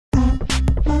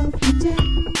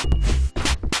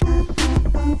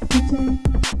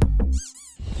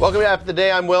Welcome to App of the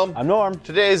Day. I'm Will. I'm Norm.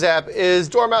 Today's app is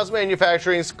Dormouse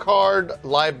Manufacturing's Card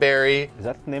Library. Is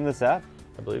that the name of this app?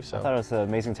 I believe so. I thought it was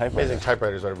Amazing Typewriter. Amazing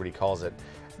Typewriter is what everybody calls it.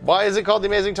 Why is it called the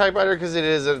Amazing Typewriter? Because it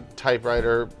is a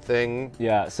typewriter thing.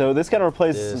 Yeah, so this kind of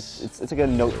replaces, it's like a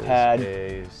notepad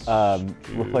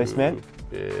replacement.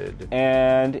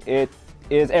 And it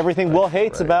is everything Will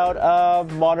hates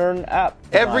about modern app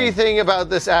design. Everything about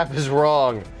this app is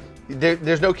wrong.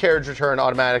 There's no carriage return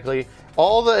automatically.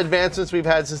 All the advancements we've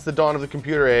had since the dawn of the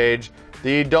computer age,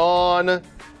 the dawn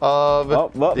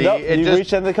of you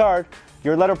reached into the card.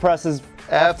 Your letterpress is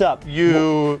effed up.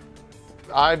 And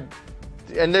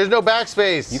there's no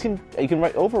backspace. You can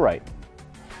overwrite.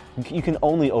 You can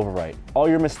only overwrite all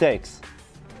your mistakes.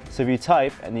 So if you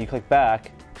type and then you click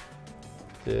back,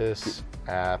 this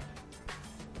app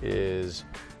is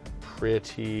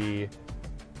pretty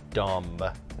dumb.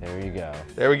 There you go.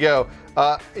 There we go.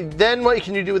 Then what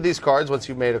can you do with these cards once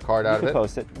you've made a card out of it? You can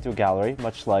post it to a gallery,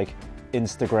 much like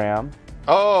Instagram.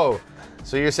 Oh,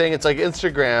 so you're saying it's like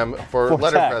Instagram for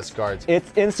letterpress text. Cards. It's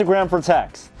Instagram for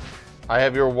text. I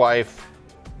have your wife.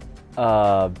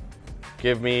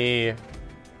 Give me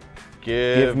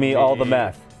all the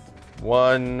meth.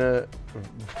 One.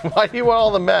 Why do you want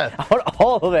all the meth? I want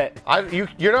all of it.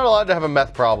 You're not allowed to have a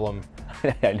meth problem.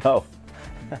 I know.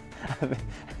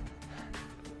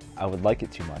 I would like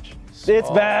it too much.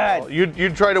 It's bad.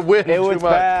 You'd try to win too much. It was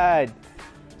bad.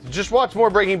 Just watch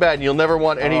more Breaking Bad and you'll never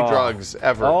want any drugs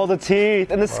ever. All the teeth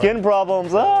and the skin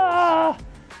problems. Ah!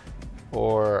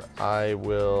 Or I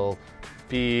will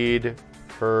feed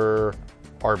her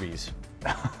Arby's.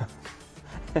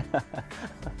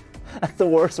 That's the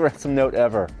worst ransom note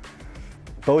ever.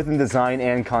 Both in design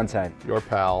and content. Your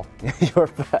pal. Your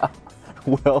pal.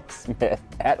 Will Smith.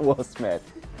 At Will Smith.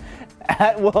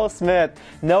 At Will Smith.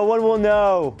 No one will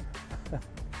know.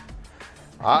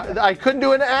 I couldn't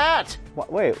do an at.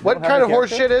 Wait. What kind of horse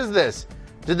shit is this?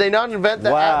 Did they not invent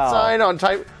the at sign on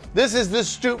type? This is the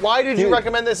Why did you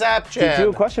recommend this app, Chad? Do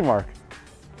a question mark.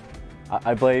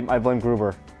 I blame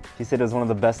Gruber. He said it was one of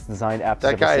the best designed apps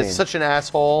That I've guy ever seen. is such an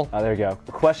asshole. There you go.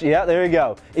 Question. Yeah, there you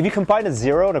go. If you combine a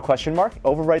 0 and a question mark,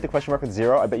 overwrite the question mark with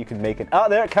 0, I bet you can make it. Oh,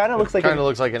 there it kind of looks like. Kind of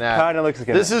looks like an app. Kind of looks like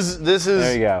an app. This is.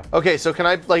 There you go. Okay, so can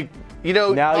I now probably, you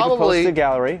can post to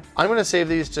gallery. I'm going to save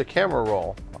these to camera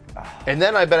roll, and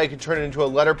then I bet I could turn it into a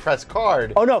letterpress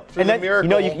card. Oh no! And then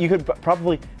miracle. you could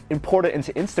probably import it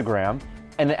into Instagram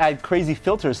and then add crazy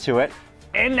filters to it,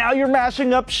 and now you're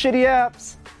mashing up shitty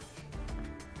apps.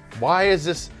 Why is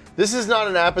this? This is not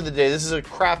an app of the day. This is a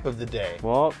crap of the day.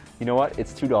 Well, you know what?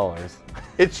 It's $2.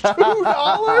 It's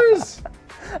 $2.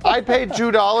 I paid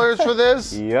 $2 for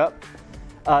this. Yep.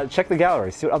 Check the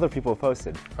gallery. See what other people have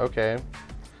posted. Okay.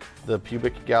 The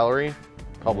pubic gallery,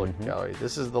 public gallery.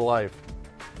 This is the life.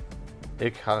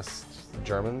 Ich hasse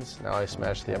Germans. Now I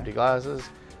smash the empty glasses.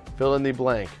 Fill in the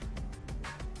blank.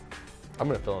 I'm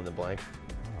gonna fill in the blank.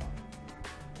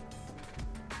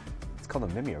 It's called a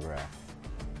mimeograph.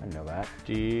 I didn't know that.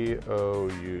 Douchey.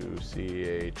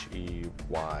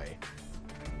 I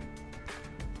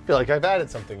feel like I've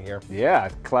added something here. Yeah,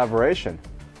 collaboration.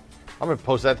 I'm gonna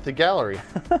post that to the gallery.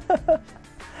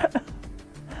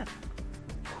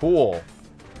 Cool.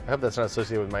 I hope that's not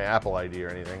associated with my Apple ID or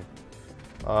anything.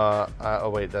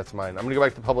 Oh wait, that's mine. I'm gonna go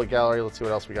back to the public gallery. Let's see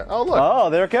what else we got. Oh look. Oh,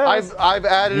 there it goes. I've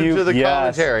added it to the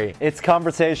commentary. It's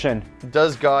conversation.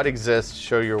 Does God exist?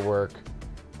 Show your work.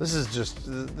 This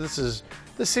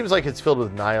seems like it's filled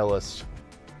with nihilists.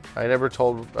 I never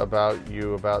told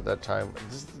you about that time.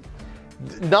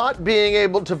 Not being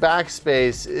able to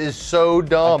backspace is so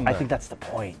dumb. I think that's the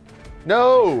point.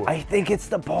 No. I think it's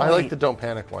the point. I like the don't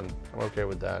panic one. I'm okay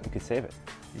with that. You could save it.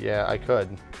 Yeah, I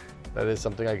could. That is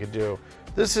something I could do.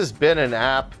 This has been an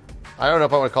app. I don't know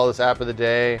if I want to call this app of the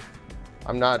day.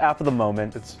 I'm not. App of the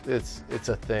moment. It's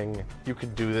a thing. You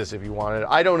could do this if you wanted.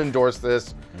 I don't endorse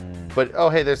this, but oh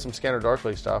hey, there's some Scanner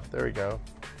Darkly stuff. There we go.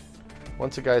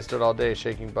 Once a guy stood all day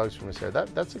shaking bugs from his hair.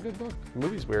 That's a good book. The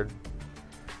movie's weird.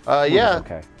 Yeah.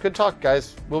 Okay. Good talk,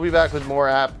 guys. We'll be back with more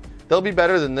app. They'll be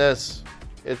better than this.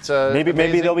 It's maybe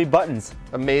there'll be buttons.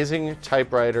 Amazing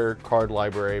typewriter card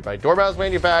library by Dormouse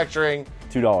Manufacturing.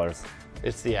 $2.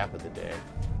 It's the app of the day.